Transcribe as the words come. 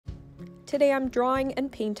Today I'm drawing and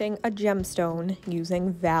painting a gemstone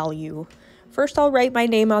using value. First I'll write my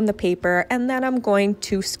name on the paper and then I'm going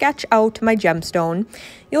to sketch out my gemstone.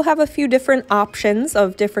 You'll have a few different options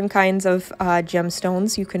of different kinds of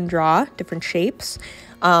gemstones you can draw, different shapes.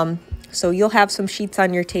 So you'll have some sheets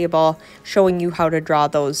on your table showing you how to draw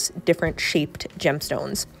those different shaped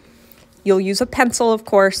gemstones. You'll use a pencil, of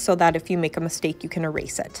course, so that if you make a mistake, you can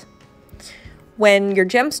erase it. When your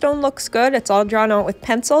gemstone looks good, it's all drawn out with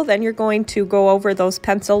pencil, then you're going to go over those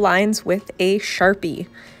pencil lines with a Sharpie.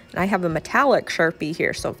 And I have a metallic Sharpie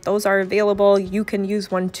here, so if those are available, you can use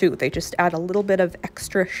one too. They just add a little bit of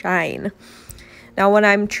extra shine. Now when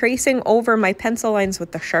I'm tracing over my pencil lines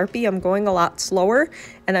with the Sharpie, I'm going a lot slower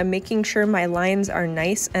and I'm making sure my lines are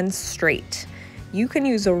nice and straight. You can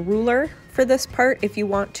use a ruler for this part if you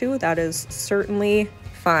want to. That is certainly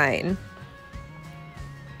fine.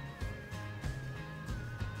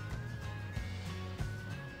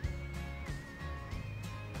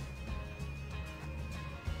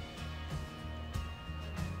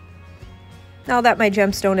 Now that my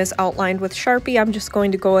gemstone is outlined with Sharpie, I'm just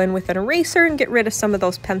going to go in with an eraser and get rid of some of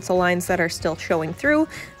those pencil lines that are still showing through.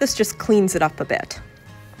 This just cleans it up a bit.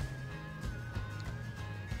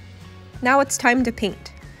 Now it's time to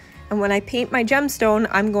paint. And when I paint my gemstone,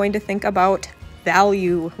 I'm going to think about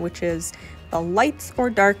value, which is the lights or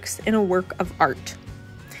darks in a work of art.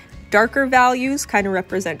 Darker values kind of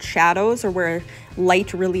represent shadows or where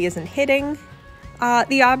light really isn't hitting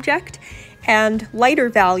the object. And lighter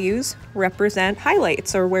values represent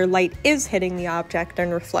highlights or where light is hitting the object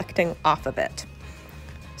and reflecting off of it.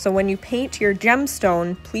 So when you paint your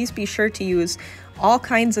gemstone, please be sure to use all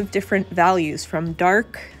kinds of different values from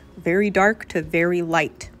dark, very dark to very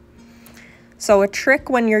light. So a trick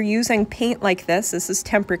when you're using paint like this is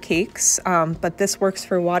tempera cakes, but this works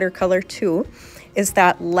for watercolor too, is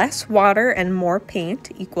that less water and more paint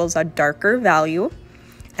equals a darker value,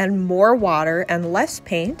 and more water and less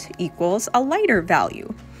paint equals a lighter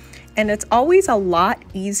value. And it's always a lot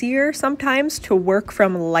easier sometimes to work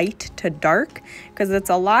from light to dark because it's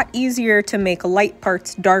a lot easier to make light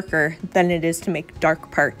parts darker than it is to make dark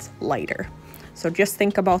parts lighter. So just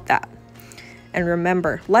think about that. And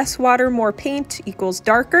remember, less water, more paint equals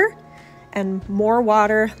darker, and more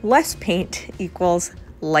water, less paint equals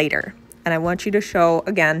lighter. And I want you to show,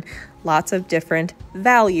 again, lots of different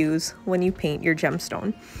values when you paint your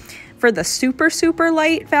gemstone. For the super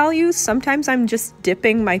light values, sometimes I'm just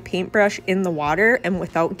dipping my paintbrush in the water and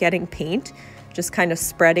without getting paint, just kind of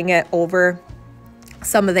spreading it over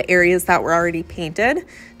some of the areas that were already painted,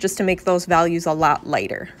 just to make those values a lot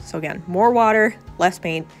lighter. So again, more water, less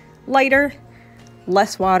paint, lighter,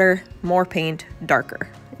 less water, more paint, darker.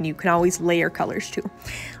 And you can always layer colors too.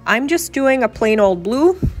 I'm just doing a plain old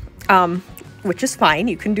blue, which is fine.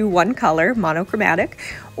 You can do one color, monochromatic,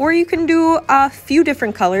 or you can do a few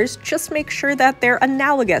different colors. Just make sure that they're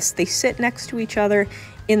analogous. They sit next to each other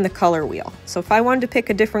in the color wheel. So if I wanted to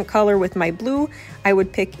pick a different color with my blue, I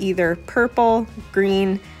would pick either purple,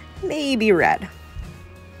 green, maybe red.